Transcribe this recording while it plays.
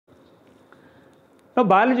Now,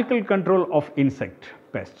 biological control of insect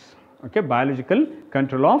pests. Okay, biological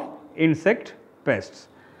control of insect pests.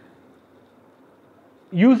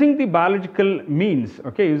 Using the biological means,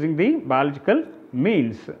 okay, using the biological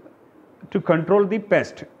means to control the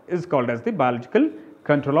pest is called as the biological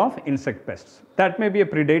control of insect pests. That may be a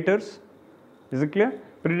predators. Is it clear?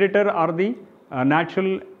 Predator are the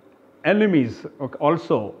natural enemies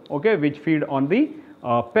also, okay, which feed on the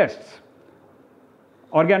pests.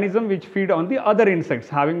 Organism which feed on the other insects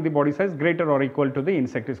having the body size greater or equal to the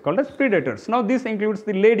insect is called as predators. Now, this includes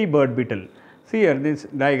the ladybird beetle. See here this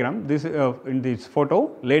diagram, this in this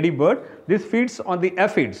photo, ladybird, this feeds on the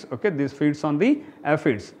aphids, okay, this feeds on the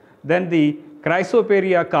aphids. Then the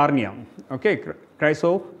Chrysoperia carnea, okay,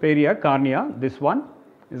 Chrysoperia carnea, this one,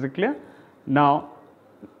 is it clear? Now,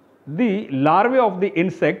 the larvae of the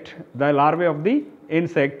insect,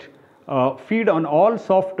 feed on all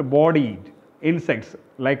soft bodied insects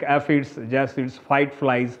like aphids, jassids,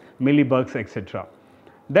 whiteflies, mealybugs, etc.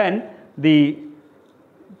 Then the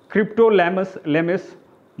Cryptolaemus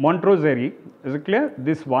montroseri, is it clear?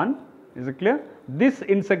 This one, is it clear? This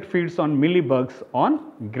insect feeds on mealybugs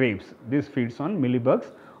on grapes. This feeds on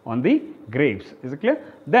mealybugs on the grapes, is it clear?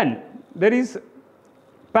 Then there is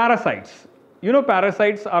parasites. You know,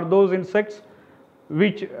 parasites are those insects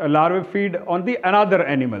which larvae feed on the another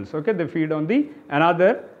animals, okay, they feed on the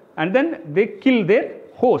another and then they kill their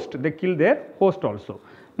host, also.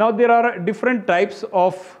 Now, there are different types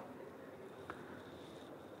of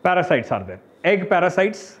parasites are there. Egg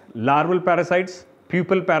parasites, larval parasites,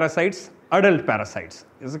 pupal parasites, adult parasites,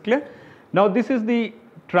 is it clear? Now, this is the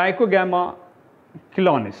Trichogamma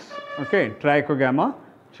chelonis, okay, Trichogamma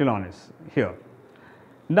chelonis here.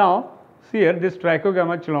 Now, see here this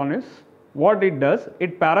Trichogamma chelonis, what it does,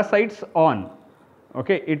 it parasites on,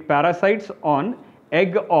 okay, it parasites on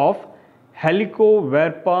egg of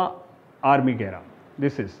Helicoverpa armigera.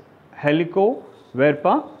 This is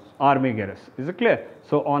Helicoverpa armigerus, is it clear?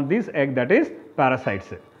 So, on this egg, that is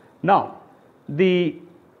parasites. Now, the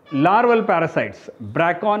larval parasites,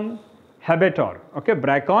 Bracon hebetor, okay,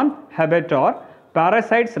 Bracon hebetor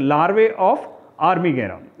parasites larvae of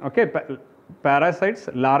armigera, okay, parasites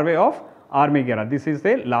larvae of armigera. This is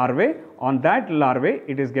the larvae, on that larvae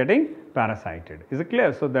it is getting parasited, is it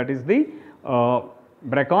clear? So, that is the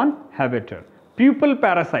Bracon hebetor. Pupal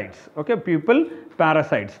parasites, okay, pupal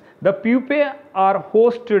parasites. The pupae are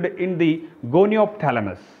hosted in the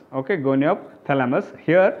goniopthalamus, okay, goniopthalamus,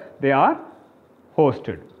 here they are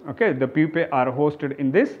hosted, okay, the pupae are hosted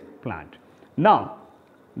in this plant. Now,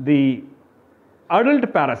 the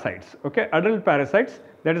adult parasites, okay, adult parasites,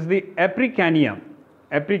 that is the Apricania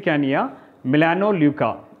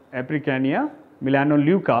melanoleuca,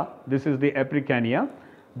 this is the Apricania.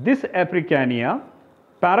 This Apricania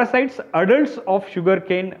parasites adults of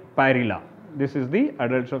sugarcane pyrilla. This is the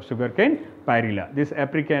adults of sugarcane pyrilla. This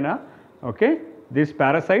Apricania, okay, this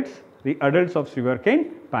parasites the adults of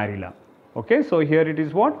sugarcane pyrilla. Okay, so here it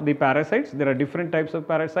is what? The parasites, there are different types of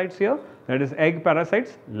parasites here, that is egg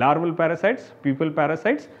parasites, larval parasites, pupal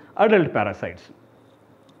parasites, adult parasites.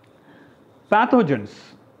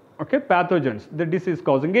 Pathogens, okay, pathogens, the disease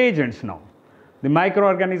causing agents now. The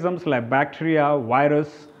microorganisms like bacteria,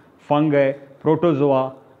 virus, fungi,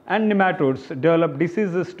 protozoa and nematodes develop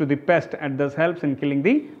diseases to the pest and thus helps in killing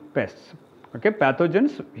the pests. Okay,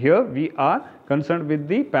 pathogens, here we are concerned with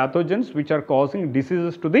the pathogens which are causing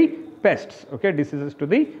diseases to the pests, okay, diseases to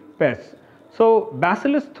the pests. So,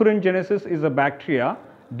 Bacillus thuringiensis is a bacteria,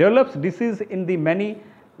 develops disease in the many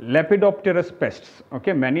Lepidopterous pests,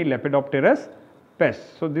 okay, many Lepidopterous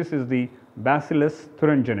pests. So, this is the Bacillus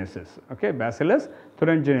thuringiensis, okay, Bacillus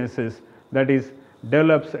thuringiensis, that is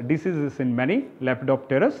develops diseases in many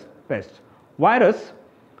Lepidopterous pests. Virus,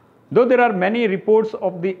 though there are many reports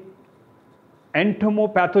of the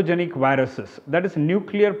entomopathogenic viruses, that is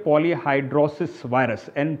nuclear polyhydrosis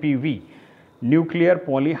virus, NPV, nuclear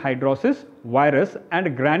polyhydrosis virus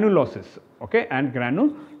and granulosis, okay, and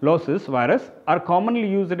granulosis virus are commonly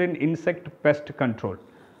used in insect pest control.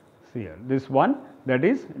 See here, this one, that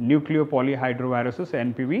is nucleopolyhydroviruses,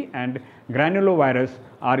 NPV, and granulovirus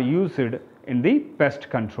are used in the pest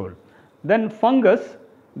control. Then fungus,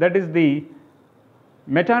 that is the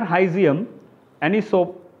Metarhizium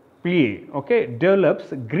anisopliae, okay,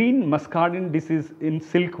 develops green muscardine disease in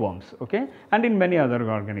silkworms, okay, and in many other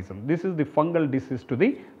organisms. This is the fungal disease to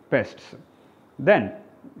the pests. Then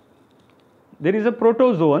there is a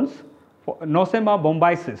protozoans, Nosema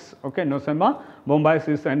bombycis, okay, Nosema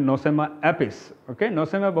bombycis and Nosema apis, okay.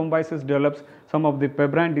 Nosema bombycis develops some of the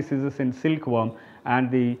pebrine diseases in silkworm, and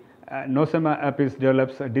the Nosema apis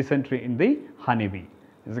develops dysentery in the honeybee.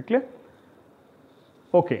 Is it clear?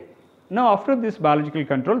 Okay. Now after this biological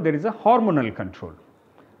control, there is a hormonal control.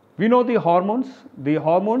 We know the hormones. The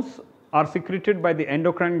hormones are secreted by the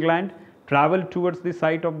endocrine gland, travel towards the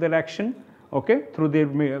site of their action, okay, through the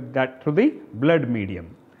blood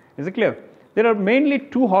medium. Is it clear? There are mainly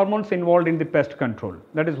two hormones involved in the pest control.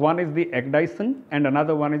 That is, one is the ecdysone and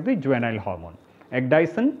another one is the juvenile hormone.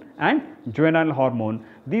 Ecdysone and juvenile hormone,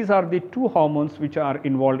 these are the two hormones which are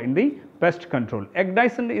involved in the pest control.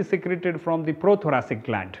 Ecdysone is secreted from the prothoracic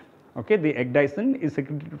gland. Okay, the ecdysone is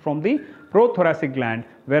secreted from the prothoracic gland,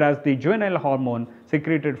 whereas the juvenile hormone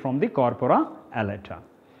secreted from the corpora alata.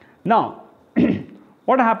 Now,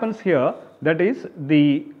 what happens here, that is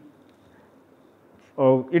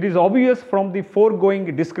it is obvious from the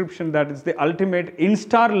foregoing description that is the ultimate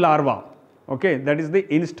instar larva, okay, that is the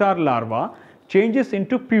instar larva changes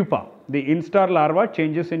into pupa. The instar larva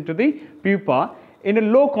changes into the pupa in a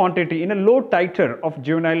low quantity, in a low titer of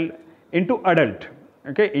juvenile into adult,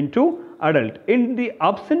 okay, into adult, in the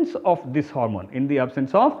absence of this hormone, in the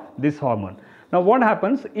absence of this hormone. Now what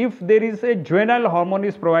happens if there is a juvenile hormone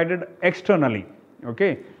is provided externally,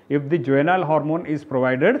 okay, if the juvenile hormone is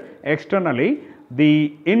provided externally,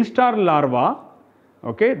 the instar larva,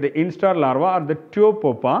 okay, the instar larva or the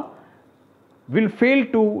tuopopa will fail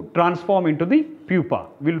to transform into the pupa,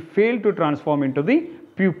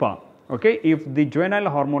 okay, if the juvenile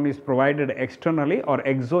hormone is provided externally or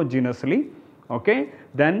exogenously, okay,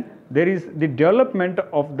 then there is the development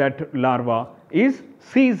of that larva is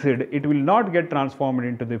ceased. It will not get transformed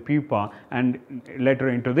into the pupa and later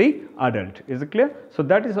into the adult. Is it clear? So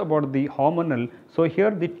that is about the hormonal. So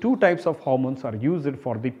here the two types of hormones are used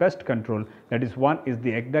for the pest control. That is, one is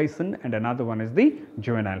the ecdysone and another one is the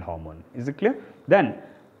juvenile hormone. Is it clear? Then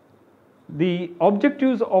the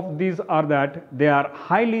objectives of these are that they are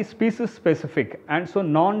highly species specific, and so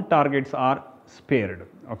non-targets are spared.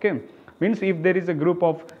 Okay, means if there is a group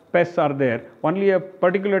of pests are there, only a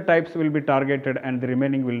particular types will be targeted and the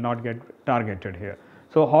remaining will not get targeted here.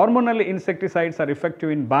 So hormonal insecticides are effective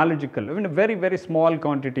in biological, in very, very small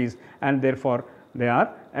quantities, and therefore they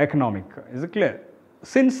are economic. Is it clear?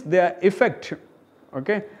 Since they affect,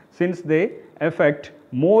 okay, since they affect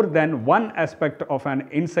more than one aspect of an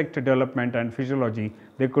insect development and physiology,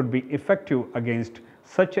 they could be effective against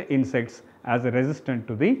such insects as resistant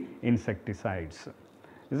to the insecticides.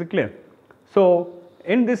 Is it clear? So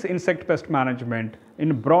in this insect pest management,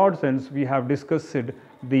 in broad sense, we have discussed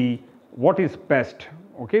the what is pest,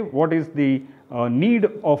 okay, what is the need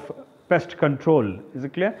of pest control. Is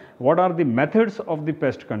it clear? What are the methods of the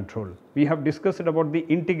pest control? We have discussed about the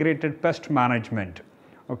integrated pest management.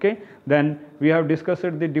 Okay, then we have discussed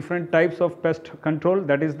the different types of pest control,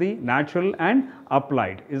 that is the natural and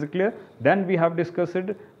applied. Is it clear? Then we have discussed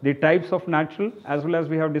the types of natural as well as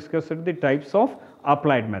we have discussed the types of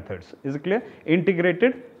applied methods. Is it clear?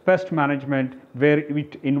 Integrated pest management, where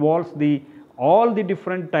it involves all the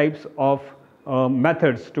different types of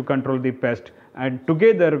methods to control the pest, and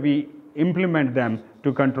together we implement them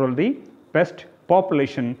to control the pest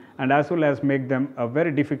population and as well as make them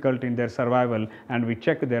very difficult in their survival, and we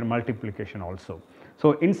check their multiplication also.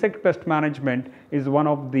 So insect pest management is one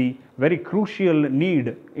of the very crucial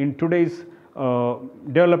need in today's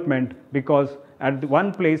development, because at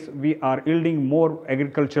one place we are yielding more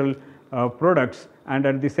agricultural products, and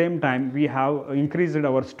at the same time we have increased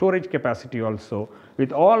our storage capacity also.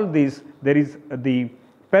 With all these, there is the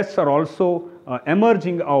pests are also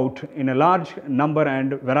emerging out in a large number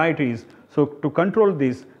and varieties. So to control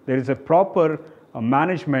this, there is a proper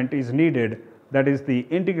management is needed, that is the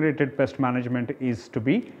integrated pest management is to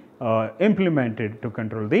be implemented to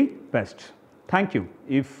control the pests. Thank you.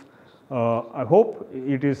 If I hope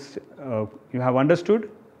it is you have understood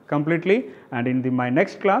completely, and in my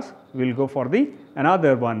next class we will go for the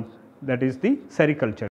another one, that is the sericulture.